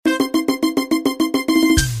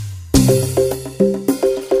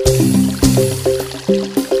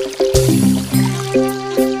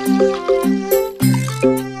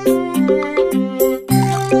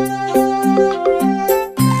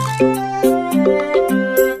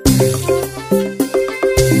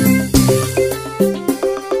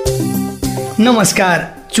नमस्कार।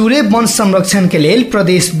 चुरे वन संरक्षण के लेल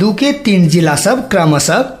प्रदेश 2 के 3 जिला सब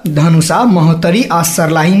क्रमशः धनुषा, महोत्तरी आ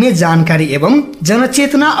सर्लाही में जानकारी एवं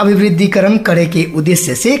जनचेतना अभिवृद्धिकरण करे के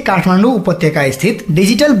उद्देश्य से काठमाडौँ उपत्यका स्थित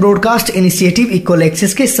digital broadcast initiative equal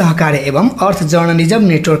access के सहकार्य एवं अर्थ जर्नलिज्म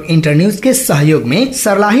नेटवर्क इंटरन्यूज के सहयोग में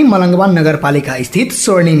सर्लाही मलंगवा नगर पालिका स्थित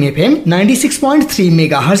स्वर्णिम FM 96.3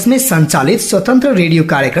 मेगाहर्ट्ज में संचालित स्वतंत्र रेडियो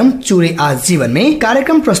कार्यक्रम चुरे आज जीवन में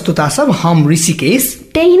कार्यक्रम प्रस्तुता सब हम ऋषिकेश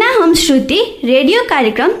तहिना हम श्रुति रेडियो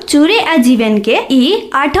कार्यक्रम चुरे आजीवन के ई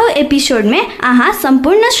 8औं एपिसोड में अहाँ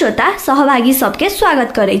संपूर्ण श्रोता सहभागी सबके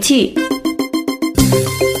स्वागत करे छी।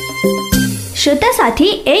 श्रोता साथी,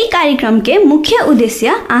 यही कार्यक्रम के मुख्य उद्देश्य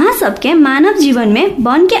अहाँ सबके मानव जीवन में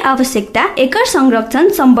वन के आवश्यकता, एकर संरक्षण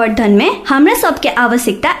संवर्धन में हमरा सबके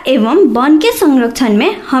आवश्यकता एवं वन के संरक्षण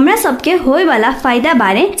में हमरा सबके होय वाला फायदा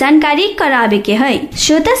बारे जानकारी करावे के है।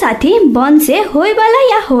 श्रोता साथी, वन से होय वाला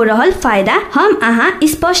या हो रहल फायदा हम अहाँ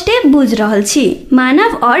स्पष्ट बुझ रहल छी।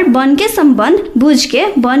 मानव और वन के संबंध बुझ के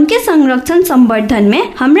वन के संरक्षण संवर्धन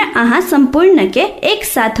में हमरा अहाँ संपूर्ण के एक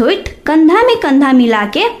साथ होइत कंधा में कंधा मिला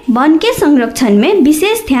के वन के संरक्षण में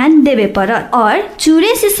विशेष ध्यान देवे पड़त और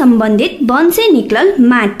चूरे से संबंधित वन से निकलल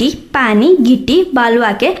माटी, पानी, गिट्टी,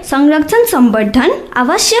 बालुआ के संरक्षण संवर्धन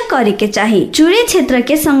अवश्य करे के चाहिए। चूरे क्षेत्र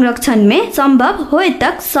के संरक्षण में संभव होए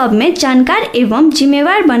तक सब में जानकार एवं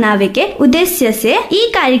जिम्मेवार बनावे के उद्देश्य से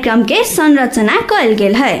ई कार्यक्रम के संरचना कयल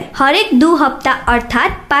गेल है। हरेक 2 हफ्ता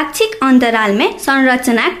अर्थात पाक्षिक अंतराल में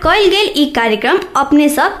संरचना कयल गेल ई कार्यक्रम अपने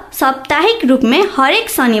सब साप्ताहिक रूप में हरेक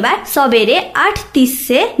शनिवार सवेरे 8:30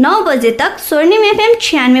 से 9 बजे तक स्वर्णिम FM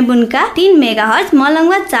 96.3 मेगाहर्ट्ज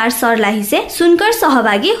मलंगवा 4 सर्लाही से सुनकर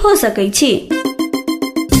सहभागी हो सकै छी।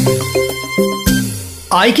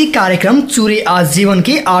 आई के कार्यक्रम चुरे आज जीवन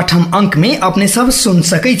के 8म अंक में अपने सब सुन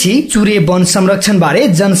सकै छी चुरे वन संरक्षण बारे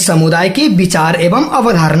जन समुदाय के विचार एवं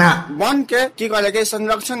अवधारणा। वन के की कहले के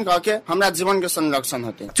संरक्षण करके हमरा जीवन के संरक्षण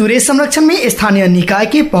होते। चुरे संरक्षण में स्थानीय निकाय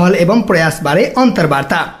के पहल एवं प्रयास बारे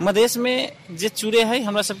अंतर्वार्ता। मधेश में जे चुरे है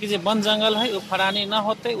हमरा सबके जे वन जंगल है फरानी न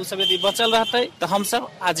होते, उ सब यदि बचल रहते तो हम सब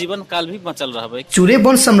आजीवन काल भी बचल रहबे। चुरे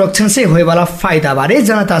वन संरक्षण से होए वाला फायदा बारे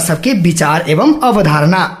जनता सबके विचार एवं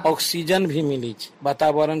अवधारणा। ऑक्सीजन भी मिली,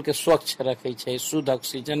 वातावरण के स्वच्छ रखे छै, शुद्ध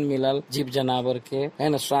ऑक्सीजन मिलल, जीव जनावर के है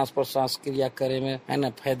न श्वास प्रश्वास क्रिया करे में है न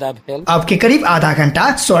फायदा भेल। अब के करीब आधा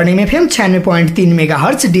घंटा स्वर्णिम FM 96.3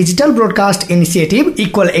 megahertz digital broadcast initiative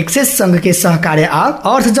equal access संघ के सहकार्य आ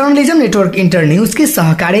अर्थ जर्नलिज्म नेटवर्क इंटरन्यूज के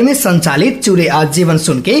सहकार्य में संचालित चुरे आज जीवन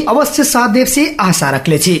सुन के अवश्य साथ देव से आशा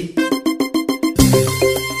रखले छी।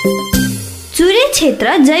 चुरे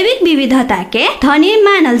क्षेत्र जैविक विविधता के धनी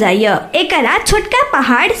मानल जाइए। एकरा छोटका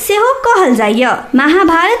पहाड़ से हो कहल जाइए।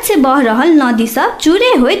 महाभारत से बह रहल नदी सब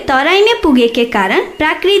चुरे हुए तराई में पुगे के कारण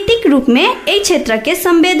प्राकृतिक रूप में ए क्षेत्र के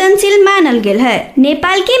संवेदनशील मानल गेल है।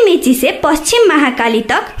 नेपाल के मेची से पश्चिम महाकाली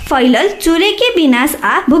तक फैलल चुरे के विनाश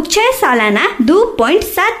आ भूक्षय सालाना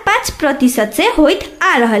 2.75% से होइत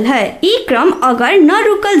आ रहल है। ई क्रम अगर न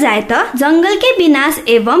रुकल जाए तो जंगल के विनाश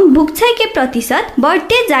एवं भूक्षय के प्रतिशत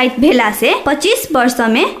बढ़ते जाइत भेला से 25 वर्ष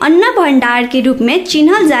में अन्न भंडार के रूप में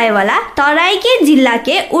चिन्हल जाए वाला तराई के जिला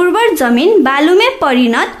के उर्वर जमीन बालू में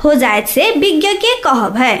परिणत हो जाए से विज्ञ के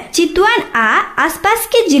कहब है। चितवन आ आसपास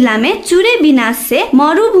के जिला में चुरे विनाश से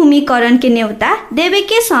मरुभूमिकरण के न्योता देवे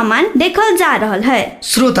के समान देखल जा रहल है।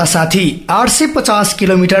 श्रोता साथी, 8 से 50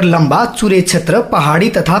 किलोमीटर लंबा चुरे क्षेत्र पहाड़ी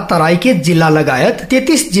तथा तराई के जिला लगायत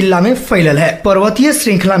 33 जिला में फैलल है। पर्वतीय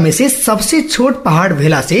श्रृंखला में से सबसे छोट पहाड़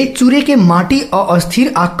भेला से चुरे के माटी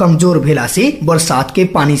अस्थिर आ कमजोर भेला से बरसात के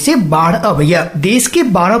पानी से बाढ़ अवैया। देश के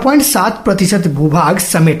 12.7% भूभाग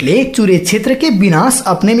समेट ले चुरे क्षेत्र के विनाश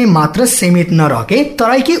अपने में मात्र सीमित न रह के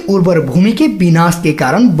तराई के उर्वर भूमि के विनाश के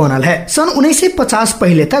कारण बनल है। सन 1950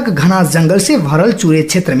 पहले तक घना जंगल से भरल चुरे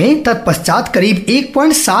क्षेत्र में तत्पश्चात करीब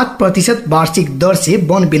 1.7% वार्षिक दर से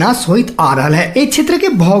वन विनाश होइत आ रहा है। इस क्षेत्र के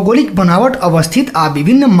भौगोलिक बनावट अवस्थित आ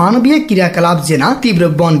विभिन्न मानवीय क्रियाकलाप जेना तीव्र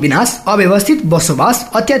वन विनाश, अव्यवस्थित बसोबास,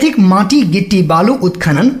 अत्यधिक माटी, गिट्टी, बालू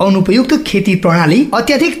उत्खनन, अनुपयुक्त खेती प्रणाली,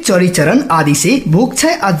 अत्यधिक चरीचरण आदि से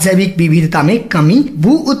भूक्षय और जैविक विविधता में कमी,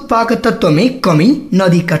 भू उत्पादक तत्व में कमी,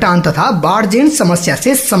 नदी कटान तथा बाढ़ जैन समस्या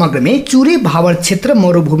से समग्र में चुरे भावर क्षेत्र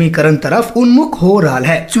मरुभूमिकरण तरफ उन्मुख हो रहा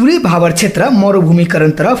है। चुरे भावर क्षेत्र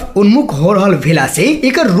मरुभूमिकरण तरफ उन्मुख हो रहल भेला से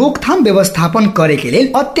एकर रोकथाम व्यवस्थापन करे के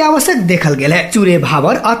लिए अत्यावश्यक देखल गेल है। चुरे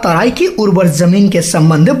भावर और तराई की उर्वर जमीन के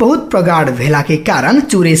संबंध बहुत प्रगाढ़ भेला के कारण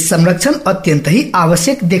चुरे संरक्षण अत्यंत ही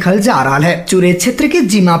आवश्यक देखल जा रहा है। चुरे क्षेत्र के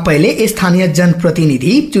जिम्मा पहले स्थानीय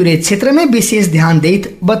जनप्रतिनिधि चुरे क्षेत्र में विशेष ध्यान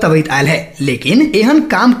देत बतबैत आयल है, लेकिन एहन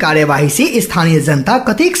काम कार्यवाही से स्थानीय जनता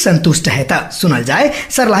कतेक संतुष्ट है त सुनल जाए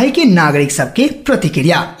सर्लाही के नागरिक सबके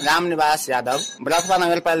प्रतिक्रिया। राम निवास यादव, बड़कवा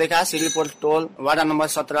नगर पालिका श्रीपुर टोल वार्ड नंबर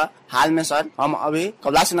 17। हाल में सर हम अभी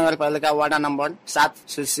कबलासी नगर पालिका वार्ड नंबर 7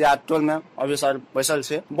 सिरसिया टोल में अभी सर बैसल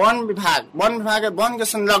से वन विभाग वन के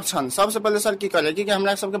संरक्षण सबसे पहले सर की करे कि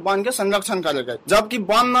हमरा सबके वन के संरक्षण करे के, जबकि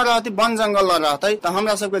वन न रहती वन जंगल न रहते तो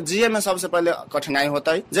हमरा सबके जिये में सबसे पहले कठिनाई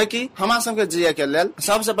होता है, जे कि हमरा सबके जिये के लेल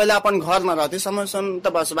सबसे पहले अपन घर न रहती समय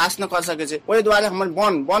तो बसवास न कर सके। ओहि द्वारा हमर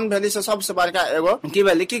वन भेली से सबसे बड़का एगो की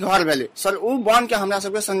भेली की घर भेली सर। उ वन के हमरा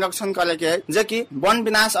सबके संरक्षण करे के है, जे कि वन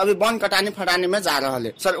विनाश अभी वन कटानी फटानी में जा रहा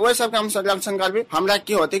है सर। वही सबके हम संरक्षण करबी, हमरा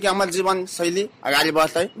की होती कि हमर जीवन शैली आगाड़ी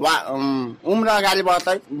बढ़ते, उम्र आगाड़ी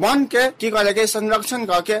बढ़ते। वन के की करे के संरक्षण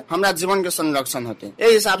करके हमरा जीवन के संरक्षण होते।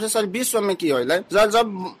 यही हिसाब से सर विश्व में की होइले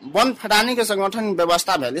जब वन फटानी के संगठन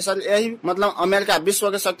व्यवस्था भेली सर, यही मतलब अमेरिका विश्व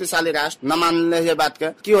के शक्तिशाली राष्ट्र न मानले ये बात के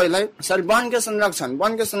की होइले सर। वन के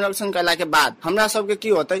संरक्षण करला के बाद हमरा सबके की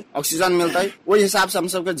होते ऑक्सीजन मिलते, वही हिसाब से हम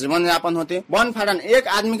सबके जीवन यापन होते। वन फटान एक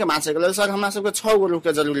आदमी के बाँचे के लेल सर हमरा सबके 6 गो रूह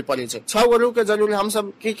के जरूरी पड़े छै। 6 गो रूह के जरूरी हम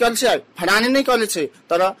सब की कर छै फटानी नहीं करे छै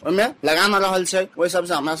तर ओमे लगाना रहल छै। वही सब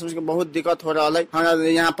से हमरा सबके बहुत दिक्कत हो रहल है। हमरा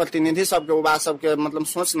यहाँ प्रतिनिधि सबके उ बात सबके मतलब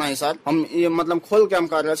सोच नहीं सर, हम ये मतलब खोल के हम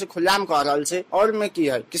कर रहे खुलेआम कर रहे छै। और में की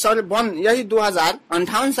है कि सर वन यही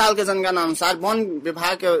 2058 साल के जनगणना अनुसार वन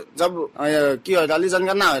विभाग के जब की हो रही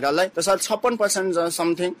जनगणना हो रहा है तो सर 56%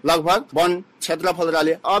 समथिंग लगभग वन क्षेत्रफल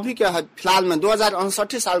रही। अभी के फिलहाल में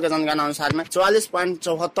 2069 साल के जनगणना अनुसार में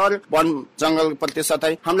 44.74 वन जंगल प्रतिशत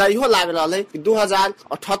है। हमरा इहो लाग रहा है कि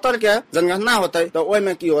 2078 के जनगणना होते तो ओहि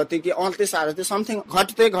में की होती कि 38 आ रहती समथिंग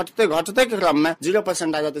घटते के क्रम में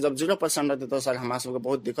 0% आ जाते। जब 0% रहते तो सर हमारा सबके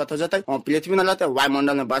बहुत दिक्कत हो जाते, पृथ्वी न रहते,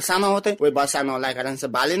 वायुमंडल में वर्षा न होते, कोई वर्षा न होला कारण से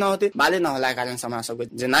बाली न होती, बाली न होला कारण से हमारा सबके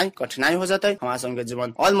जिनाई कठिनाई हो जाते, हमारा सबके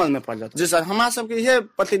जीवन अलमल में पड़ जाते। जी सर हमारा सबके ये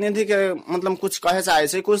प्रतिनिधि के मतलब कुछ कहे चाहे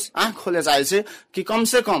छै, कुछ आँख खोले चाहे छै कि कम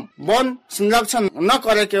से कम वन संरक्षण न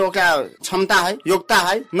करे के ओकरा क्षमता है, योग्यता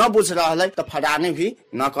है, न बुझ रहा है तो फटाने भी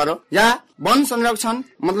न करो, या वन संरक्षण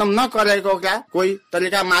मतलब न करे के ओकरा कोई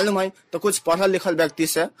तरीका मालूम है तो कुछ पढ़ल लिखल व्यक्ति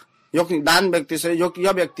से, योग्यदान व्यक्ति से,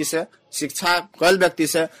 योग्य व्यक्ति से, शिक्षा कल व्यक्ति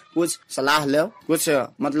से कुछ सलाह ले, कुछ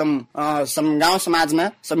मतलब गाँव समाज में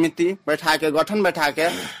समिति बैठा के गठन बैठा के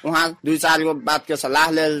वहाँ 2-4 गो बात के सलाह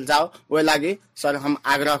ले जाओ। वही लागी सर हम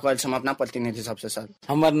आग्रह कर अपना प्रतिनिधि सबसे। सर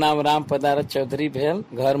हमर नाम राम पदारथ चौधरी भेल,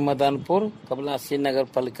 घर मदनपुर, कबलासी नगर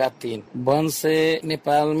पालिका 3। वन से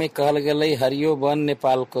नेपाल में कहल गए हरियो वन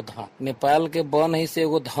नेपाल को धन। नेपाल के वन है से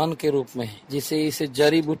एगो धन के रूप में है, जिसे इसे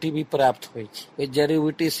जड़ी बूटी भी प्राप्त हुई है। जड़ी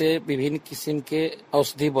बूटी से विभिन्न किस्म के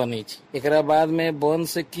औषधि बने। एकरा बाद में वन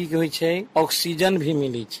से की होइ छै ऑक्सीजन भी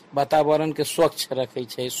मिली छै, वातावरण के स्वच्छ रखे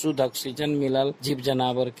छै, शुद्ध ऑक्सीजन मिलल जीव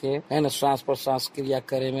जनावर के है न, श्वास प्रश्वास क्रिया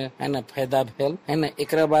करे में है न फायदा भेल है न।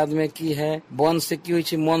 एकरा बाद में की है वन से की होइ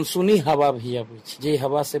छै मानसूनी हवा भी अबै छै, जे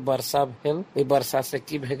हवा से वर्षा भेल, ओइ वर्षा से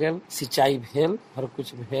की भेल सिंचाई भेल, हर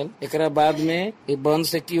कुछ भेल। एकरा बाद में वन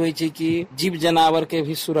से की होइ छै कि जीव जनावर के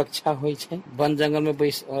भी सुरक्षा होइ छै, वन जंगल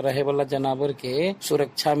में रहे वाला जानवर के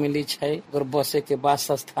सुरक्षा मिली छै, ओकर बसे के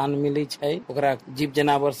वास स्थान मिली छै, ओकरा जीव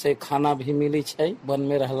जनावर से खाना भी मिली छै। वन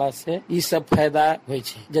में रहला से ई सब फायदा होइ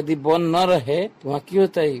छै। यदि वन न रहे तो वहाँ की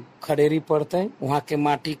होते खडेरी पड़ते, वहाँ के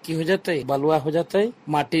माटी की हो जाते बलुआ हो जाते,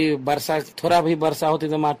 माटी वर्षा थोड़ा भी वर्षा होती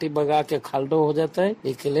तो माटी बगा के खाल्डो हो जाते,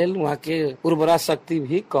 एक लेल वहाँ के उर्वरा शक्ति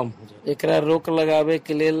भी कम हो जाए। एकरा रोक लगावे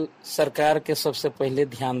के लेल सरकार के सबसे पहले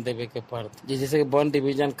ध्यान देवे के पड़ते। जैसे वन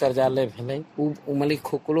डिवीजन कार्यालय भेले उमली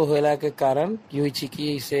खोखलो होला के कारण की होइ छै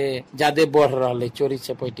कि इसे ज्यादा बढ़ रहा है, चोरी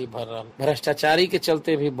चपैटी बढ़ रहा, भ्रष्टाचारी के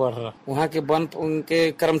चलते भी बढ़ रहा। वहाँ के वन के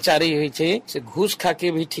कर्मचारी होइ छै से घूस खा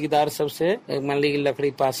के भी ठेकेदार सबसे मान ली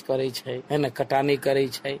लकड़ी पास करे छै है न, कटानी करे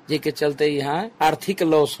छै, जे के चलते यहाँ आर्थिक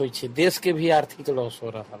लॉस होइ छै, देश के भी आर्थिक लॉस हो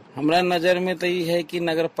रहा। हमरा नजर में तो ये है कि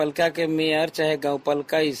नगर पालिका के मेयर चाहे गाँव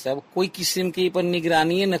पालिका ये सब कोई किस्म के पर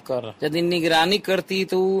निगरानी न कर रहा। यदि निगरानी करती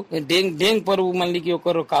तो डेंग पर मान ली की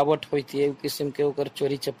ओकर रुकावट होती है, किस्म के ओकर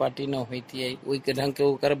चोरी चपाटी न होती है, वही के ढंग के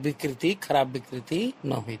ओकर विकृति खराब विकृति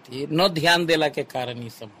न होती है, न ध्यान देला के कारण ये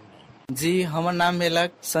सब। जी हमार नाम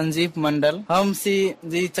भेलक संजीव मंडल, हम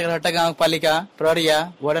जी चक्रहट्टा गाँव पालिका प्ररिया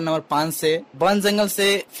वार्ड नंबर 5 से। वन जंगल से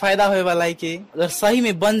फायदा होए वाला है कि अगर सही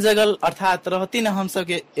में वन जंगल अर्थात रहती न हम सब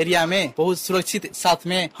के एरिया में बहुत सुरक्षित, साथ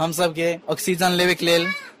में हम सब के ऑक्सीजन लेवे के लेल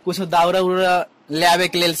कुछ दाउरा उरा ले आवे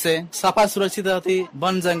के लेल से सफा सुरक्षित रहती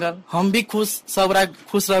वन जंगल, हम भी खुश, सब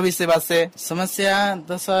खुश रही से बात से। समस्या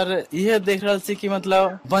तो सर यह देख रहा छी कि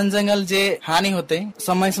मतलब वन जंगल जे हानि होते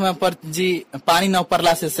समय समय पर जी पानी न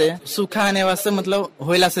पड़ला से सूखा आने वास्ते मतलब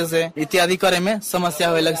होइला से इत्यादि करे में समस्या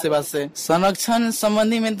होइला से बात से। संरक्षण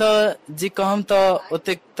संबंधी में तो जी कहम तो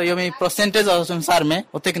ओते तो में परसेंटेज अनुसार में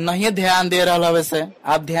ओते नहीं ध्यान दे रहा है से।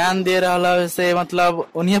 आप ध्यान दे रहा है से मतलब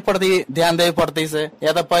उन्हीं प्रति ध्यान देवे पड़ती से,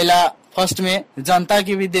 या तो पहला फर्स्ट में जनता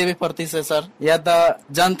की भी देवे पड़ती से सर, या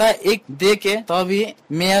तो जनता एक दे के तभी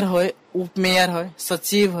मेयर हो, उप मेयर हो,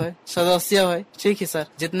 सचिव हो, सदस्य हो, ठीक है सर,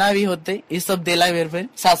 जितना भी होते ये सब देला बेर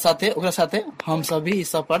साथ साथे हम सभी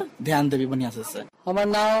इस सब पर ध्यान देवी बढ़िया से सर। हमार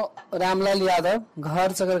नाम रामलाल यादव,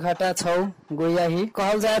 घर चकरघाटा छौ गोया ही।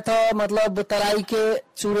 कहल जाए तो मतलब तराई के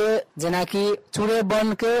चूड़े जना की चूड़े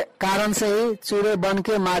बन के कारण से ही, चूड़े बन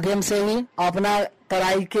के माध्यम से ही अपना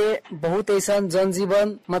तराई के बहुत ऐसा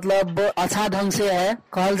जनजीवन मतलब अच्छा ढंग से है।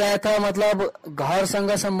 कहल जाए तो मतलब घर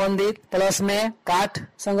संग संबंधित प्लस में काठ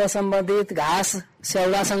संग संबंधित, घास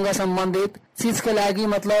सेवड़ा संग संबंधित चीज के लागी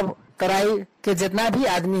मतलब तराई के जितना भी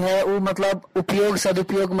आदमी है वो मतलब उपयोग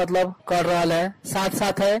सदुपयोग मतलब कर रहा है। साथ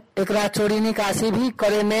साथ है एकरा चोरी निकासी भी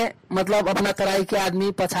करे में मतलब अपना तराई के आदमी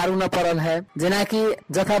पछाड़ू न पड़ल है, जना की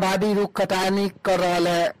जथाभावी रुख कटानी कर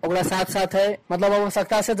रहा है। ओकरा साथ साथ है मतलब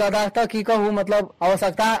आवश्यकता से ज्यादा तक की कहूँ मतलब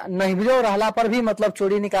आवश्यकता नहीं भी रहला पर भी मतलब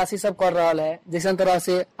चोरी निकासी सब कर रहा है। जैसे तरह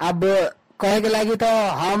से अब कहे के लागी तो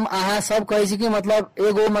हम अहाँ सब कहे छी कि मतलब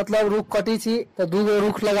एगो मतलब रुख कटी छी तो 2 गो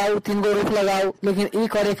रुख लगाऊ, 3 गो रुख लगाऊ, लेकिन ई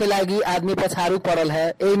करे के लागी आदमी पछाड़ू पड़ल है।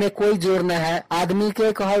 ए में कोई जोर न है। आदमी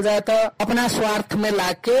के कहल जाए तो अपना स्वार्थ में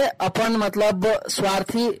लाग के अपन मतलब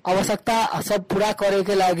स्वार्थी आवश्यकता सब पूरा करे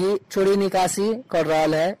के लागी चोरी निकासी कर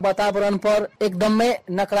रहा है। वातावरण पर एकदम में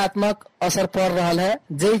नकारात्मक असर पड़ रहा है,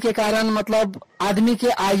 जय के कारण मतलब आदमी के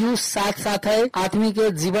आयु साथ साथ है आदमी के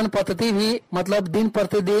जीवन पद्धति भी मतलब दिन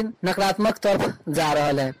प्रतिदिन नकारात्मक तरफ जा रहा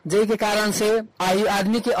है। जय के कारण से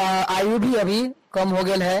आदमी के आयु भी अभी कम हो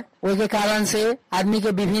गया है। वही के कारण से आदमी के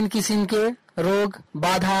विभिन्न किस्म के रोग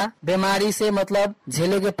बाधा बीमारी से मतलब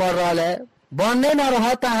झेले के पड़ रहा है। बनने न रह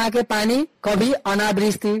अहाँ के पानी कभी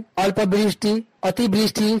अनावृष्टि, अल्पवृष्टि,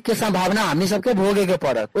 अतिवृष्टि के संभावना हमनी सबके भोगे के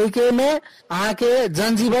पड़त। ओहि के में अहाँ के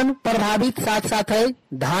जनजीवन प्रभावित साथ साथ है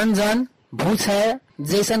धान जन भूख है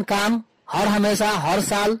जैसन काम हर हमेशा हर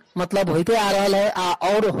साल मतलब होते आ रहा है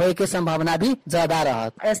और होए के संभावना भी ज्यादा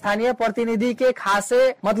रहत। स्थानीय प्रतिनिधि के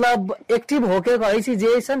खासे मतलब एक्टिव होके कही छी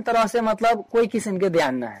जैसन तरह से मतलब कोई किस्म के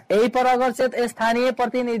ध्यान न है। यही पर अगर से स्थानीय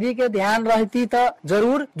प्रतिनिधि के ध्यान रहती तो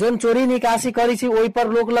जरूर जो चोरी निकासी करी छी वही पर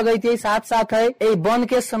रोक लगती। साथ साथ है ये वन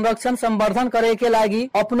के संरक्षण संवर्धन करे के लागी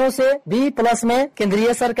अपनों से भी प्लस में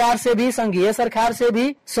केंद्रीय सरकार से भी संघीय सरकार से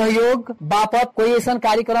भी सहयोग बापत कोई ऐसा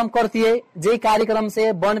कार्यक्रम करती है जे कार्यक्रम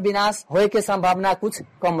से वन विनाश के संभावना कुछ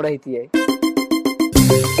कम रहती है।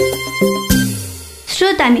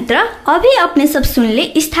 श्रोता मित्र, अभी अपने सब सुनले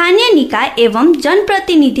स्थानीय निकाय एवं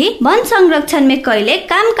जनप्रतिनिधि वन संरक्षण में कैले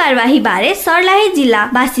काम कार्यवाही बारे सर्लाही जिला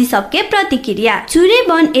वासी सबके प्रतिक्रिया। चूरे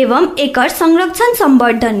वन एवं एकर संरक्षण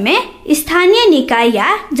संवर्धन में स्थानीय निकाय या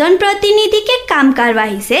जनप्रतिनिधि के काम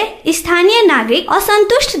कार्यवाही से स्थानीय नागरिक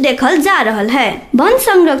असंतुष्ट देखल जा रहल है। वन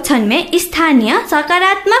संरक्षण में स्थानीय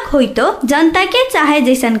सकारात्मक हुई तो जनता के चाहे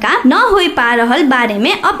जैसन काम न हो पा रहल बारे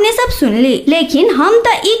में अपने सब सुनली, लेकिन हम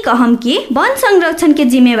तो ई कहम कि वन संरक्षण के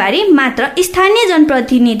जिम्मेवारी मात्र स्थानीय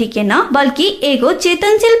जनप्रतिनिधि के न बल्कि एगो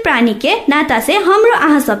चेतनशील प्राणी के नाता से हमरो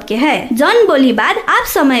अहाँ सबके है। जन बोली बाद आप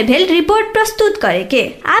समय भेल रिपोर्ट प्रस्तुत करे के।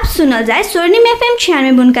 आप सुनल जाए स्वर्णिम FM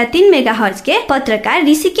 96.3 मेगाहर्ज के पत्रकार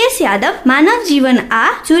ऋषिकेश यादव मानव जीवन आ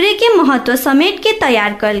चूरे के महत्व समेट के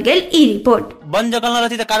तैयार कर गेल ई रिपोर्ट। वन जंगल न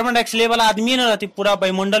रहती तो कार्बन डाइऑक्साइड वाला आदमी न रहती, पूरा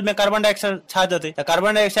वायुमंडल में कार्बन डाइऑक्साइड छा जाते। तो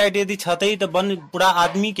कार्बन डाइऑक्साइड यदि छते तो वन पूरा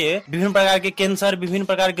आदमी के विभिन्न प्रकार के कैंसर विभिन्न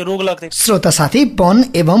प्रकार के रोग लगते। श्रोता साथी, वन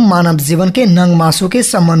एवं मानव जीवन के नंग मासु के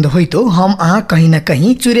संबंध हुई तो हम अहाँ कहीं न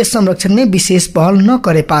कहीं चूरे संरक्षण में विशेष पहल न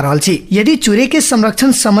करे पा रहल छी। यदि चूरे के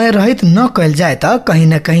संरक्षण समय रहित न कल जाए तो कहीं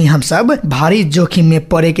न कहीं हम सब भारी जोखिम में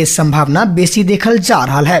पड़े के संभावना बेसी देखल जा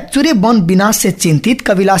रहा है। चूरे वन विनाश से चिंतित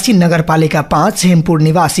कविलासी नगर पालिका 5 हेमपुर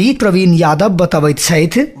निवासी प्रवीण यादव बतावैत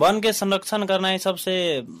छथि। वन के संरक्षण करना सबसे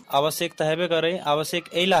आवश्यक तो है करे। आवश्यक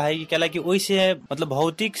एला है कि वही से है मतलब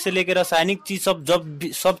भौतिक से लेकर रासायनिक चीज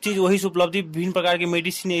सब चीज वही से उपलब्धि विभिन्न प्रकार के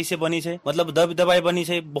मेडिसिन ऐसे बनी है, मतलब दवाई बनी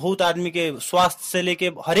है। बहुत आदमी के स्वास्थ्य से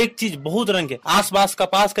लेके हर एक चीज बहुत रंग के आस पास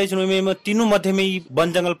कपास कई तीनों मध्य में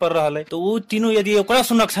वन जंगल पर रहा है। तो वो तीनों यदि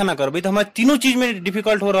सुरक्षा न करबे तो हमारे तीनों चीज में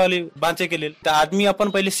डिफिकल्ट हो रहा रहले बाँचे के लेल। तो आदमी अपन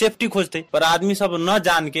पहले सेफ्टी खोजते, पर आदमी सब न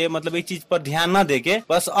जान के मतलब एक चीज पर ध्यान न दे के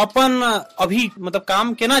बस अपन अभी मतलब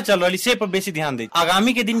काम केना चल रही से पर बेसी ध्यान दे।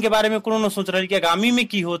 आगामी के दिन के बारे में कोनो न सोच रही कि आगामी में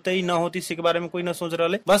की होते न होती से के बारे में कोई न सोच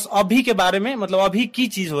रहे, बस अभी के बारे में मतलब अभी की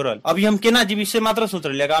चीज हो रहा, अभी हम केना जीवी से मात्र सोच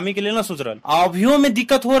रहे, आगामी के लिए न सोच रहे। अभियो में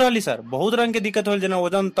दिक्कत हो रही सर, बहुत रंग के दिक्कत हो, जना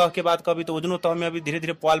ओजन तह के बात कभी तो ओजनो तह में अभी धीरे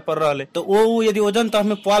धीरे पाल पड़ रहा है। तो वो यदि ओजन तह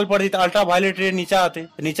में पाल पड़ती तो अल्ट्रा वायलेट रे नीचा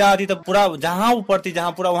आती तो पूरा जहाँ वो पड़ती,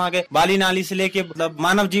 जहाँ पूरा वहाँ के बाली नाली से लेके मतलब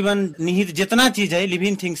मानव जीवन निहित जितना चीज है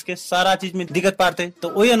लिविंग थिंग्स के सारा चीज में दिक्कत पाते। तो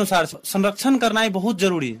वही अनुसार संरक्षण करना बहुत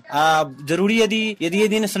जरूरी है। जरूरी यदि ये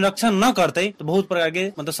दिन संरक्षण न करते तो बहुत प्रकार के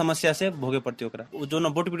मतलब समस्या से भोगे पड़ते। जो न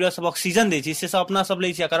बोट बिरुवा सब ऑक्सीजन दे इससे सब अपना सब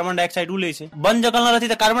ले कार्बन डाइऑक्साइड ले वन जगह न रहती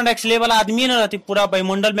तो कार्बन डाइऑक्साइड वाला आदमी न रहती, पूरा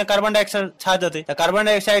वायुमंडल में कार्बन डाइऑक्साइड छा जाते। कार्बन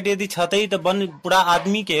डाइऑक्साइड यदि छते तो वन पूरा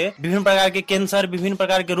आदमी के विभिन्न प्रकार के कैंसर विभिन्न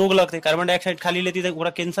प्रकार के रोग लगते। कार्बन डाइऑक्साइड खाली लेती तो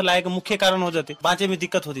कैंसर लाए के मुख्य कारण हो जाते, बाँचे में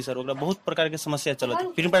दिक्कत होती सर, बहुत प्रकार के समस्या चलती,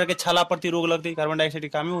 विभिन्न प्रकार के छाला प्रति रोग लगती, कार्बन डाइऑक्साइड की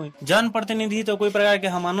कमी हुई। जन प्रतिनिधि तो कोई प्रकार के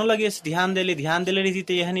हमानो लगे ध्यान देले रही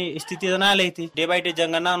थी, यह स्थिति जना रही थी डे बाई डे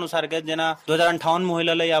जनगणना अनुसार के जना 2058 में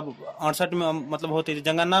होल या 68 में मतलब होती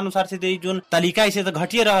जनगणना अनुसार से जो तालिका इसे तो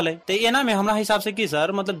घटिए रहा है। तो एना में हमारा हिसाब से की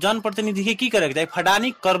सर मतलब जन प्रतिनिधि के की करे के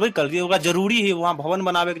फटानी करबे कर जरूरी है, वहाँ भवन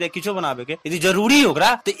बनावे के किछो बनावे के यदि जरूरी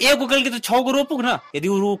होगा तो एगो कल के तो 6 गो रोपुक ना, यदि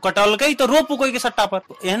वो कटल के तो रोपू कोई के सट्टा पर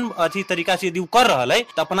एहन अच्छी तरीका से यदि कर रहा है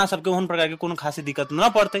तो अपना सबके ओहन प्रकार के कोनो खासी दिक्कत न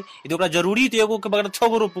पड़ते। यदि ओकरा जरूरी तो एगो के बगैर 6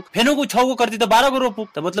 गो रोपुक, फेनो को 6 गो करती तो 12 गो रोपुक,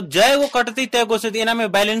 तो मतलब जय गो कटती तय गो से एना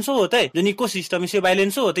में बैलेंसो होते, जो इको सिस्टम इसे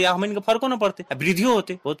बैलेंसो होते या हम फर्को न पड़ते, वृद्धियो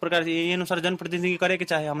होते। बहुत प्रकार से ये अनुसार जनप्रतिनिधि करे के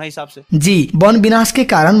चाहे हमारे हिसाब से। जी, वन विनाश के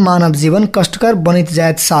कारण मानव जीवन कष्टकर बनित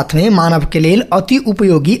जायत, साथ में मानव के लेल अति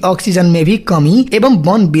उपयोगी ऑक्सीजन में भी कमी एवं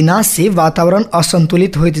वन विनाश से वातावरण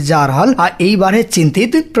असंतुलित होइत जा रहल आ एहि बारे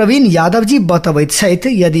चिंतित प्रवीण यादव जी बतबैत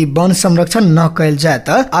छथि यदि वन संरक्षण न कयल जाय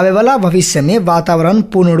त आवे वाला भविष्य में वातावरण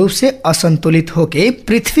पूर्ण रूप से असंतुलित होके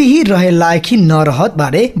पृथ्वी ही रहे लायक ही न रहत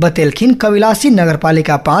बारे बतेलखिन कविलासी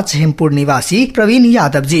नगरपालिका 5 हेमपुर निवासी प्रवीण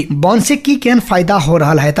यादव जी। वन से की केहन फायदा हो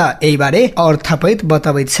रहा है त एहि बारे और थपैत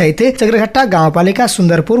बतबैत छथि चक्रघट्टा गाउँपालिका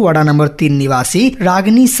सुंदरपुर वार्ड नंबर 3 निवासी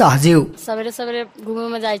रागिनी शाहजीव। सवेरे सवेरे घूमे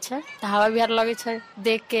में जाय छै त हवा बिहार लगे छै,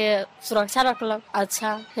 देख के सुरक्षा रखलक, अच्छा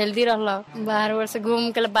हेल्दी रहलक, बाहर से घूम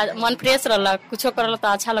के मन फ्रेश रहलक, कुछो करल त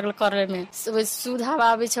अच्छा लगल करे में, शुद्ध हवा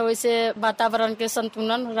आवे छै, वैसे वातावरण के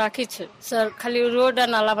संतुलन राखी छै। सर खाली रोड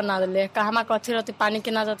नाला बना देले, कहमा कथी रहते पानी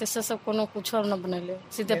के ना जाते से सब कोनो कुछो न बनेले,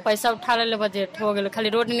 सीधे पैसा उठा ले बजट हो गेले, खाली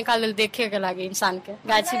रोड निकाल देले देखे के लागे इंसान के,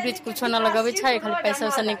 गाछी वृक्ष कुछो न लगावे छै, खाली पैसा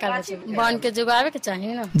वैसा निकाले छै। वन के जुगावे के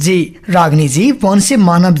चाहिए ना। जी, रागिनी जी वन से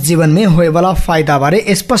मानव जीवन में होए वाला फायदा बारे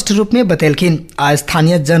स्पष्ट रूप में बतेलखिन। आ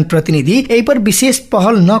स्थानीय जनप्रतिनिधि एहि पर विशेष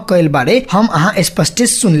पहल न कयल बारे हम अहाँ स्पष्ट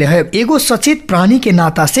सुन ले है। एगो सचेत प्राणी के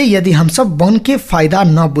नाता से यदि हम सब वन के फायदा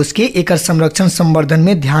न बुझ के एकर संरक्षण संवर्धन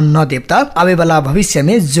में ध्यान न देब त आवे वाला भविष्य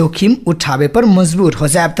में जोखिम उठावे पर मजबूर हो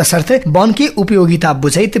जाए। तसर्थ वन के उपयोगिता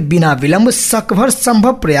बुझैत बिना विलम्ब सकभर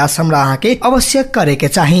संभव प्रयास हमरा अहाँ के अवश्य करे के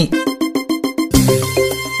चाही।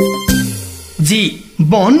 जी,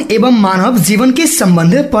 वन एवं मानव जीवन के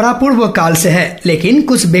संबंध परापूर्व काल से है, लेकिन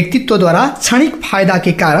कुछ व्यक्तित्व द्वारा क्षणिक फायदा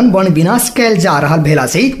के कारण वन विनाश कैल जा रहा भेला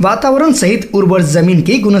से वातावरण सहित उर्वर जमीन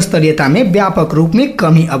के गुणस्तरीयता में व्यापक रूप में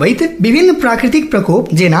कमी अबैत विभिन्न प्राकृतिक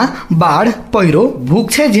प्रकोप जेना बाढ़, पैरो,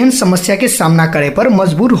 भूक्षय जैन समस्या के सामना करे पर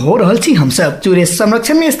मजबूर हो रहल छी। हम सब चूरे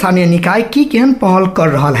संरक्षण में स्थानीय निकाय की केहन पहल कर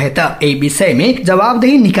रहा है त एहि विषय में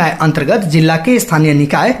जवाबदेही निकाय अंतर्गत जिला के स्थानीय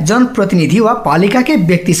निकाय जन प्रतिनिधि व पालिका के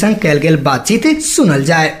व्यक्ति संग कैल गेल बातचीत सुनल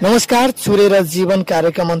जाए। नमस्कार, चूरे र जीवन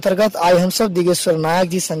कार्यक्रम अंतर्गत आज हम सब दिगेश्वर नायक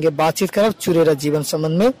जी संगे बातचीत करब चूरे र जीवन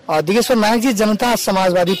संबंध में। और दिगेश्वर नायक जी जनता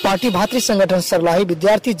समाजवादी पार्टी भातृ संगठन सर्लाही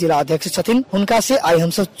विद्यार्थी जिला अध्यक्ष छथिन, उनका से आज हम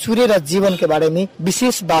सब चूरे र जीवन के बारे में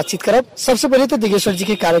विशेष बातचीत करब। सबसे पहले तो दिगेश्वर जी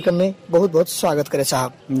के कार्यक्रम में बहुत बहुत स्वागत करे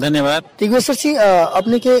साहब। धन्यवाद। दिगेश्वर जी,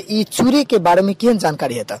 अपने के ई चूरे के बारे में केहन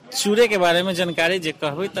जानकारी है? चूरे के बारे में जानकारी जे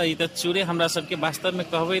कहबै त ई त चूरे हमरा सबके वास्तव में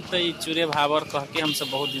कहबै त ई चूरे भावर कह के हम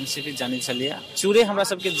सब बहुत दिन से भी जानी छलिए। चूरे हमरा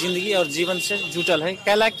सबके जिंदगी और जीवन से जुटल है,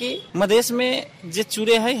 कैला कि मधेश में जे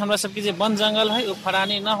चूरे है हमरा सबके जे वन जंगल है वो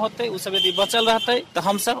फरानी न होते, उ सब यदि बचल रहते तो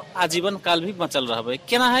हम सब आजीवन काल भी बचल रहबे।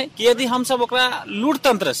 केना है कि यदि हम सब ओकरा लूट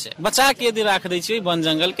तंत्र से बचा के यदि राख दै छियै वन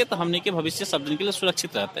जंगल के तो हमनी के भविष्य सब दिन के लिए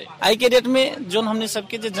सुरक्षित रहते। आई के डेट में जो हमने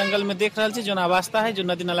सबके जे जंगल में देख रहल छी, जो अवस्था है, जो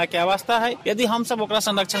नदी नाला के अवस्था है, यदि हम सब ओकरा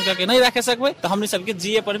संरक्षण करके नहीं रखे सकबे तो हमने सबके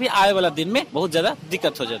जिये पर भी आए वाला दिन में बहुत ज्यादा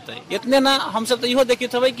दिक्कत हो जाता है। इतने ना हम सब तो इहो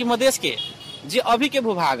देखित हबै कि मधेश के जे अभी के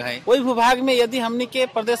भूभाग है, वही भूभाग में यदि हमनी के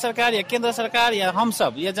प्रदेश सरकार या केंद्र सरकार या हम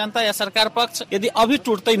सब या जनता या सरकार पक्ष यदि अभी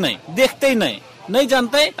टूटते नहीं, देखते नहीं, नहीं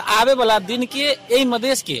जानते तो आवे वाला दिन के यही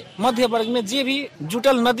मधेश के मध्य वर्ग में जे भी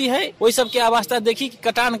जुटल नदी है वही सबके अवस्था देखी कि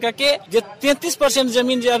कटान करके जो 33%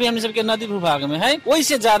 जमीन जो अभी हम सबके नदी भूभाग में है वही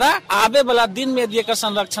से ज्यादा आवे वाला दिन में यदि एकर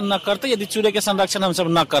संरक्षण न करते, यदि चूरे के संरक्षण हम सब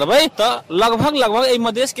न करबे तो लगभग यही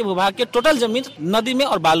मधेश के भूभाग के टोटल जमीन नदी में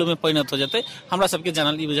और बालू में परिणत हो जाते। हमरा सबके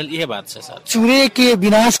जानल ई बुझल यह बात है सर। चूरे के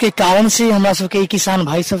विनाश के कारण से हमरा सबके किसान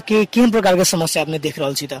भाई सबके केन प्रकार के समस्या आपने देख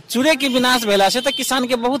रहल छी त? चूरे के विनाश भेला से तो किसान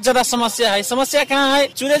के बहुत ज्यादा समस्या है। समस्या कहाँ है?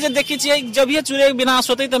 चूरे जो देखी छियै जब ये चूरे के विनाश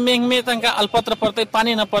होते तो मेघ में तनका अल्पत्र पड़ते,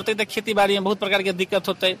 पानी न पड़ते तो खेती बाड़ी में बहुत प्रकार के दिक्कत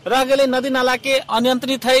होते। रह गए नदी नाला के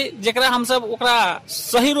अनियंत्रित है जेकरा हम सब ओकरा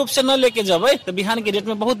सही रूप से न लेके जबे तो बिहान के डेट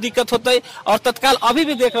में बहुत दिक्कत होते। और तत्काल अभी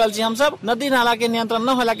भी देख रहल छी हम सब नदी नाला के नियंत्रण न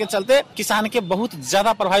होला के चलते किसान के बहुत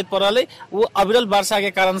ज्यादा प्रभावित पड़ रहा है। वो अविरल वर्षा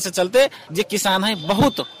के कारण से चलते जे किसान है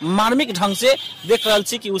बहुत मार्मिक ढंग से देख रहल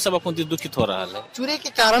छी कि वो सब अपन दुखित हो रहा है। चूरे के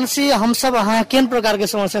कारण से हम सब अहाँ केन प्रकार के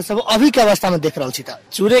समस्या सब अभी के अवस्था में देख रहल छी त?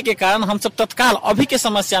 चूरे के कारण हम सब तत्काल अभी के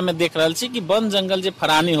समस्या में देख रहल छी कि वन जंगल जे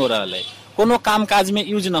फरानी हो रहा है, कोनो काम काज में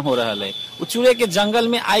यूज न हो रहा है। चूरे के जंगल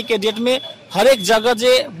में आज के डेट में हर एक जगह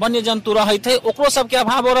जे वन्य जंतु रहे थे ओकरो सबके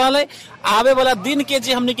अभाव हो रहा है। आवे वाला दिन के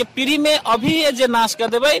जे हमनी के पीढ़ी में अभी जे नाश कर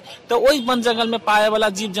देवे तो वही वन जंगल में पाए वाला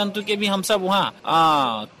जीव जंतु के भी हम सब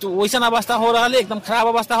वहाँ तो वैसा अवस्था हो रहा है, एकदम खराब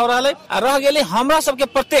अवस्था हो रहा है। रह गए हमरा सबके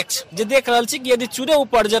प्रत्यक्ष जे देख रहल छी कि यदि चूरे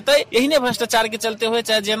ऊपर जते यही ने भ्रष्टाचार के चलते हुए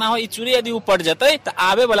चाहे जेना हो चूरे यदि ऊपर जते तो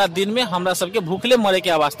आवे वाला दिन में हमरा सबके भूखले मरे के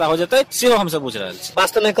अवस्था हो जते से हम सब बुझ रहल छी।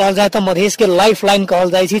 वास्तव में कहल जाए तो मधेश के लाइफ लाइन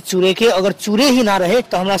कहल जाए चूरे के। अगर चूरे ही ना रहे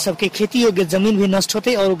तो हमरा सबके खेती योग्य जमीन भी नष्ट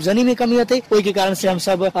होते और उपजनी में कमी होते। ओहि के कारण से हम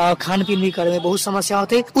सब खान पीन भी करे में बहुत समस्या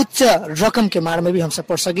होते। उच्च रकम के मार में भी हम सब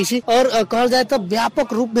पड़ सकी छी। और कहल जाए तो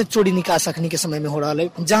व्यापक रूप में चोरी निकास अखनी के समय में हो रहा है।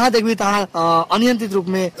 जहाँ देखबी तहाँ अनियंत्रित रूप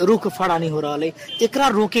में रुख फड़ानी हो रहा है। एकरा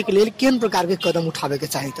रोके के लिए केन प्रकार के कदम उठावे के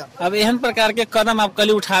चाहिए? अब एहन प्रकार के कदम आप कल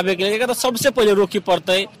उठावे के लिए तो सबसे पहले रोकी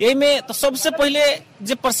पड़ते। यही में तो सबसे पहले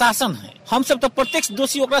जे प्रशासन है हम सब तो प्रत्यक्ष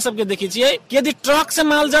दोषी ओकरा सबके देखी छियै कि यदि ट्रक से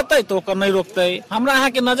माल जाते तो ओकर नहीं रोकते। हमरा यहाँ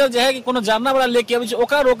के नजर जो है कि कोनो जानना वाला लेके आबे छै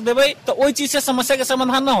ओकरा रोक देबै तो ओई चीज से समस्या के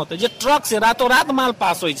समाधान न होते। जे ट्रक से रातों रात माल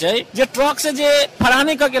पास होय छै, जे ट्रक से जे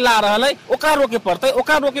फरानी करके ला रहल है ओकरा रोके पड़ते।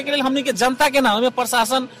 ओकरा रोके के लिए हमनी के जनता के नाम में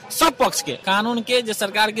प्रशासन सब पक्ष के कानून के जे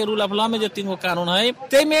सरकार के रूल ऑफ लॉ में जो 3 गो कानून है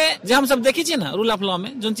ते में जे हम सब देखी छी ना रूल ऑफ लॉ में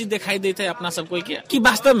जोन चीज दिखाई देते है अपना सब कोई के कि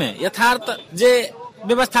वास्तव में यथार्थ जे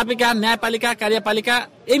व्यवस्थापिका, न्यायपालिका, कार्यपालिका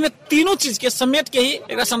में तीनों चीज के समेट के ही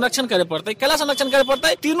एक संरक्षण करे पड़ते। कला संरक्षण करे पड़ता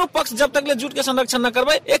है। तीनों पक्ष जब तक ले जुट के संरक्षण न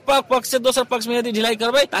करबे, एक पक्ष से दोसर पक्ष में यदि ढिलाई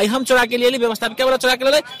करबे तो हम चोरा के लिए व्यवस्थापिका वाला चोरा के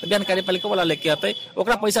ले बयान कार्यपालिका वाला लेके आते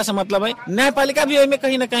ओकरा पैसा से मतलब है। न्यायपालिका भी में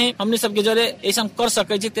कहीं न कहीं हमने सबके जरे ऐसा कर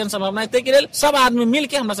सके छी तेन संभावना है के लिए सब आदमी मिल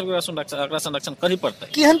के हमरा सबके संरक्षण करी पड़ता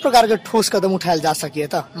है। केहन प्रकार के ठोस कदम उठायल जा सके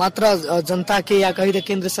त? मात्र जनता के या कहीं तो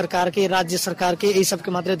केंद्र सरकार के, राज्य सरकार के ये सब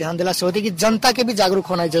के मात्र ध्यान देला से होती कि जनता के भी जागरूक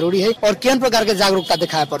होना जरूरी है। और केहन प्रकार के जागरूकता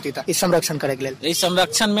दिखाया पड़ती था इस संरक्षण करे के लिए? इस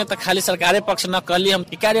संरक्षण में तो खाली सरकारी पक्ष न कहली हम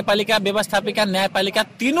कार्यपालिका, व्यवस्थापिका, न्यायपालिका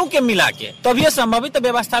तीनों के मिला के तभी संभव। तो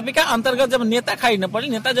व्यवस्थापिका अंतर्गत जब नेता खाई न पड़ी,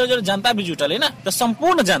 नेता जो जनता भी जुटल है ना तो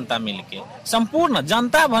संपूर्ण जनता मिल के संपूर्ण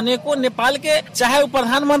जनता भने को नेपाल के चाहे वो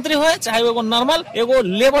प्रधानमंत्री हो चाहे वो नॉर्मल एगो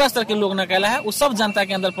लेबर स्तर के लोग न कहला है वो सब जनता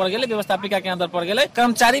के अंदर पड़ गए, व्यवस्थापिका के अंदर पड़ गए,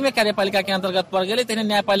 कर्मचारी में कार्यपालिका के अंतर्गत पड़ गए, तेने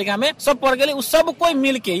न्यायपालिका में सब पड़ गए। उस सब कोई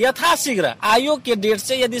मिल के यथाशीघ्र आयोग के डेट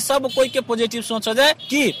से यदि सब कोई के पॉजिटिव सोच हो जाए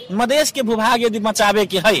कि मधेश के भूभाग यदि बचावे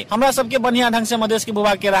के है, हमरा सबके बढ़िया ढंग से मधेश के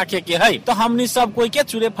भूभाग के राखे के है तो हमनी सब कोई के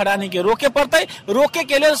चूरे फड़ानी के रोके पड़ते। रोके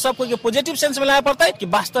के लिए सब कोई के पॉजिटिव सेंस में लाया पड़ता है कि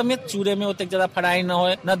वास्तव में चूरे में उतने ज्यादा फड़ाई न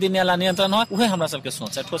हो, नदी नाला नियंत्रण हो। वह हमरा सबके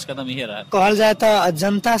सोच है। ठोस कदम ये रहा। कहल जाए तो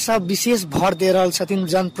जनता सब विशेष भर दे रहल छथिन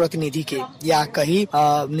जनप्रतिनिधि के या कहीं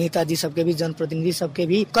नेताजी सबके भी, जनप्रतिनिधि सबके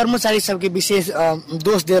भी, कर्मचारी सबके विशेष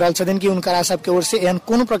दोष दे रहल छथिन कि उनका सबके ओर से एहन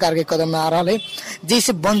कोनो प्रकार के कदम न आ रहा है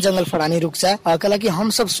जैसे वन जंगल फड़ानी रुक जाए। कला कि हम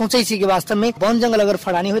सब सोचे कि वास्तव में वन जंगल अगर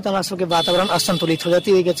फड़ानी हो तो हमारा सबके वातावरण असंतुलित हो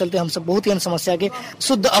जाती है। के चलते हम सब बहुत ही समस्या के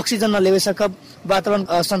शुद्ध ऑक्सीजन न ले सकब,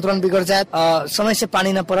 वातावरण संतुलन बिगड़ जाए, समय से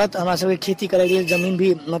पानी न पड़त, हमारा सबके खेती करे के जमीन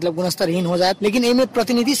भी मतलब गुणस्तरहीन हो जाए। लेकिन इनमें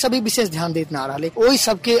प्रतिनिधि सभी विशेष ध्यान देते ना रहा। वही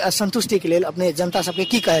सबके संतुष्टि के लिए अपने जनता सबके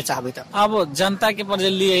की कहे चाहबे? अब जनता के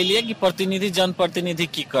लिए कि प्रतिनिधि जनप्रतिनिधि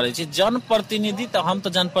की करे छी। जनप्रतिनिधि तो हम तो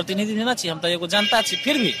जनप्रतिनिधि नहीं छी, हम तो एगो जनता छी।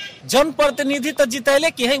 फिर भी जनप्रतिनिधि तो जितैले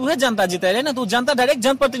की है वह जनता जितैले ना, तो जनता डायरेक्ट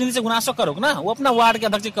जनप्रतिनिधि से गुनासो करो ना, वो अपना वार्ड के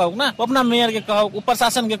अध्यक्ष कहो ना, वो अपना मेयर के कहो,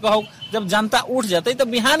 प्रशासन के कहो। जब जनता उठ जाते तो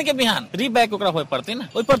बिहान के बिहान रीबैक ओकरा होय पड़ते ना।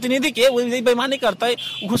 वही प्रतिनिधि के वही बेईमानी करते,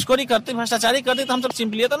 घुसखोरी करते, भ्रष्टाचारी करते तो हम सब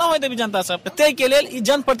सिंपली तो ना होते भी जनता सब ते के लिए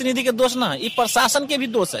जनप्रतिनिधि के दोष ना, ये प्रशासन के भी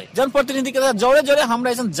दोष है। जनप्रतिनिधि के साथ जोड़े जोड़े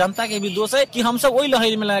हमरा ऐसा जनता के भी दोष है कि हम सब वही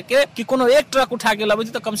लहर में लगा के कि कोनो एक ट्रक उठा के लबे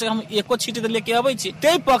तो कम से कम एको छीटी लेके आबे छी।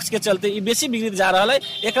 ते पक्ष के चलते ये बेसी बिगड़ जा रहा है।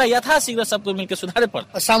 एकरा यथाशीघ्र सबको मिलकर सुधारे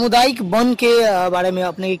पड़ता। सामुदायिक वन के बारे में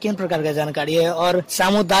अपने किन प्रकार के जानकारी है और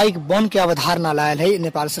सामुदायिक वन के अवधारणा लायल है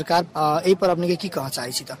नेपाल सरकार, एहि पर अपने की कह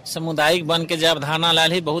चाहे छी? सामुदायिक वन के जो अवधारणा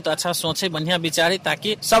लायल है बहुत अच्छा सोचे, बढ़िया विचार है,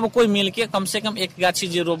 ताकि सब कोई मिलके कम से कम एक गाछी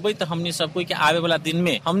जो रोपे तो हमनी सब कोई के आवे वाला दिन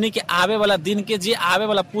में, हमनी के आवे वाला दिन के जे आवे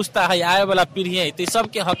वाला पूछता है, आवे वाला पीढ़ी है, तो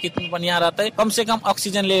सबके हक कितनी बढ़िया रहता है, कम से कम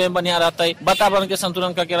ऑक्सीजन लेवे में बढ़िया रहता है, वातावरण के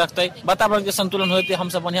संतुलन करके रखते है, वातावरण के संतुलन होते हम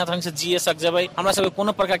सब बढ़िया ढंग से जिये सक जबे, हमरा सब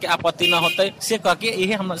कोनो प्रकार के आपत्ति न होते से कह के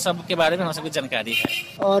यही हम सब के बारे में हम सबके जानकारी है।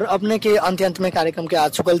 और अपने के अंत में कार्यक्रम के आ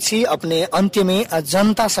चुकल छी, अपने अंत्य में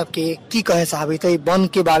जनता सबके की कहे चाहबे तो वन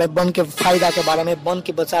के बारे, वन के फायदा के बारे में, वन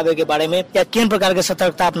के बचावे के बारे में, या किन प्रकार के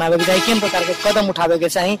सतर्कता अपनावे के चाहिए, किन प्रकार के कदम उठावे के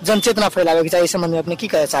चाहिए, जनचेतना फैलावे के चाहिए, इस संबंध में अपने की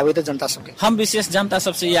कहे चाहबे तो जनता सबके? हम विशेष जनता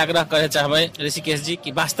सबसे ये आग्रह करे चाहबे ऋषिकेश जी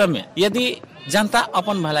की वास्तव में यदि जनता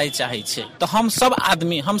अपन भलाई चाहे छे तो हम सब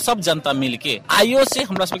आदमी, हम सब जनता मिलके आइयो से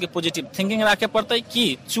हमरा सबके पॉजिटिव थिंकिंग रखे पड़ते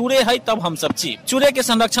कि चूरे है तब हम सब छी, चूरे के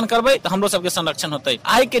संरक्षण करबे तो हमरो सबके संरक्षण होते।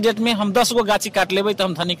 आज के डेट में हम 10 गो गाछी काट लेबे तो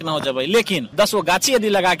हम धनिक न हो जबे, लेकिन 10 गो गाछी यदि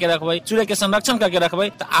लगा के रखबे, चूरे के संरक्षण करके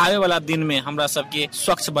रखबे तो आवे वाला दिन में हमरा सबके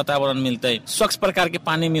स्वच्छ वातावरण मिलते, स्वच्छ प्रकार के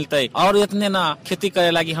पानी मिलते, और इतने ना खेती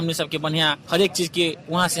करे लगी हमने सबके बढ़िया हर एक चीज के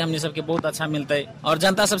वहाँ से हमने सबके बहुत अच्छा मिलते। और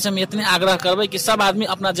जनता सबसे हम इतने आग्रह करबे कि सब आदमी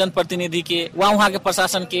अपना जनप्रतिनिधि के, वहाँ के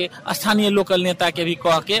प्रशासन के, स्थानीय लोकल नेता के भी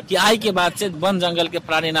कह के कि आई के बाद से वन जंगल के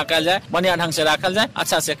प्राणी न कल जाए, बढ़िया ढंग से रखल जाए,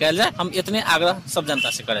 अच्छा से कल जाए, हम इतने आग्रह सब जनता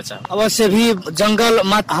से करे चाहे। अवश्य भी जंगल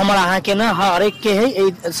मत हमारा यहाँ के न हर एक के है,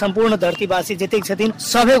 संपूर्ण धरतीवासी जतेक छथिन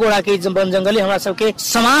सभे गोड़ा के वन जंगल हमरा सबके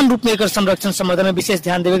समान रूप में एकर संरक्षण संवर्धन में विशेष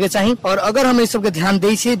ध्यान देवे के चाहिए। और अगर हम इस सबके ध्यान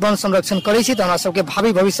दे छी, वन संरक्षण करे छी तो हमरा सबके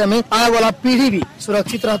भावी भविष्य में आने वाला पीढ़ी भी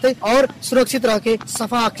सुरक्षित रहते और सुरक्षित रह के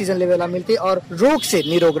सफा ऑक्सीजन लेवे ला मिलते और रोग से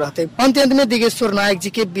निरोग रहते। अंत में दिगेश्वर नायक जी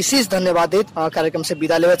के विशेष धन्यवाद देत कार्यक्रम से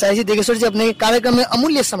विदा लेवे चाहे छी। दिगेश्वर जी अपने कार्यक्रम में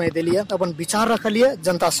अमूल्य समय दे लिया, अपन विचार रख लिए,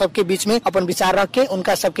 जनता सबके बीच में अपन विचार रख के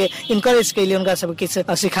उनका सबके इंकरेज के लिए, उनका सबके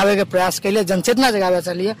सिखावे के प्रयास के लिए, जनचेतना जगावे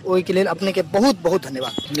चाहिए, ओहि के लिए अपने के बहुत बहुत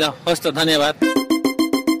धन्यवाद। धन्यवाद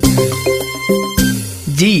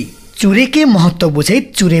जी। चूरे के महत्व बुझे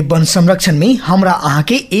चूरे वन संरक्षण में हमरा अहाँ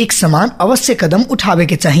के एक समान अवश्य कदम उठावे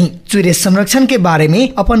के चाहिए। चूरे संरक्षण के बारे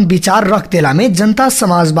में अपन विचार रख देला में जनता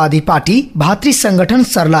समाजवादी पार्टी भातृ संगठन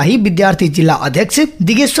सर्लाही विद्यार्थी जिला अध्यक्ष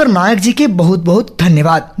दिगेश्वर नायक जी के बहुत बहुत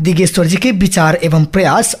धन्यवाद। दिगेश्वर जी के विचार एवं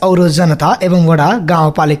प्रयास और जनता एवं वडा,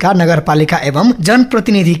 गाँव पालिका, नगर पालिका एवं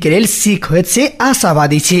जनप्रतिनिधि के लिए सीख होत से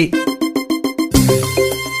आशावादी छे।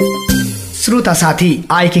 श्रोता साथी,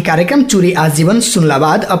 आज के कार्यक्रम चूरे आजीवन सुनला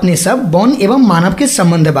बाद अपने सब वन एवं मानव के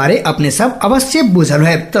संबंध बारे अपने सब अवश्य बुझल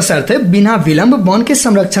है। तसर्थ बिना विलम्ब वन के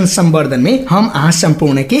संरक्षण संवर्धन में हम अहाँ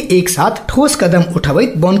संपूर्ण के एक साथ ठोस कदम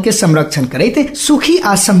उठबैत वन के संरक्षण करैत सुखी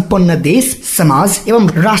आ संपन्न देश, समाज एवं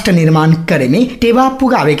राष्ट्र निर्माण करे में टेवा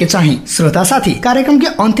पुगावे के चाही। श्रोता साथी, कार्यक्रम के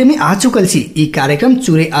अंत में आ चुकल छी। ई कार्यक्रम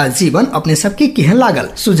चूरे आजीवन अपने सबके केहन लागल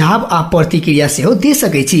सुझाव आ प्रतिक्रिया सेहो दे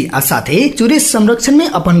सकै छी आ साथे चूरे संरक्षण में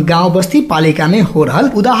अपन गाँव बस्ती पालिका में हो रहल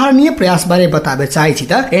उदाहरणीय प्रयास बारे बताबे चाहे छी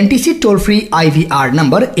त NTC toll free IVR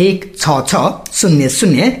number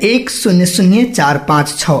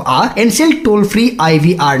 16600100456 आ Ncell toll free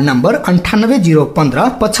IVR number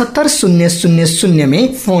 9801570000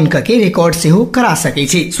 में फोन करके रिकॉर्ड से हो करा सके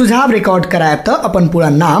छी। सुझाव रिकॉर्ड करायब त अपन पूरा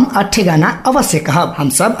नाम आ ठेगाना अवश्य कहब। हम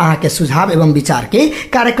सब अहाँ के सुझाव एवं विचार के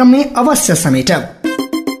कार्यक्रम में अवश्य समेटब।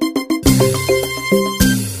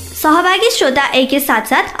 सहभागी श्रोता एक के साथ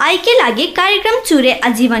साथ आई के लागे कार्यक्रम चूरे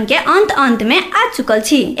आजीवन के अंत में आ चुकल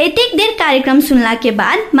छी। एतेक देर कार्यक्रम सुनला के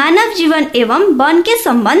बाद मानव जीवन एवं वन के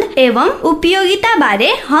संबंध एवं उपयोगिता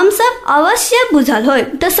बारे हम सब अवश्य बुझल हो।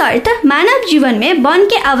 तसर्थ मानव जीवन में वन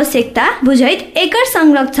के आवश्यकता बुझैत एकर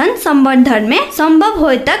संरक्षण संवर्धन में संभव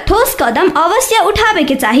होय तक ठोस कदम अवश्य उठावे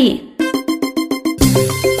के चाहिए।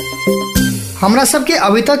 हमरा सबके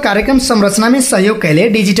अभी तक कार्यक्रम संरचना में सहयोग कैले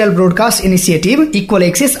digital broadcast initiative, equal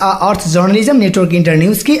access आ अर्थ जर्नलिज्म नेटवर्क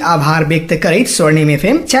इंटरन्यूज के आभार व्यक्त करैत स्वर्णिम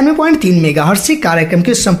FM 96.3 मेगाहर्ट्ज से कार्यक्रम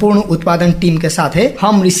के संपूर्ण उत्पादन टीम के साथ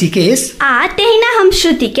हम ऋषिकेश आ तेहिना हम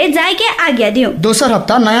श्रुति के जाय के आज्ञा दियो। दोसर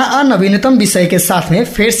हफ्ता नया आ नवीनतम विषय के साथ में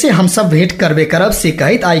फिर से हम सब भेंट करबे करब से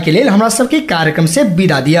कहत आई के लेल हमरा सबके कार्यक्रम से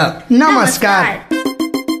विदा दिया। नमस्कार।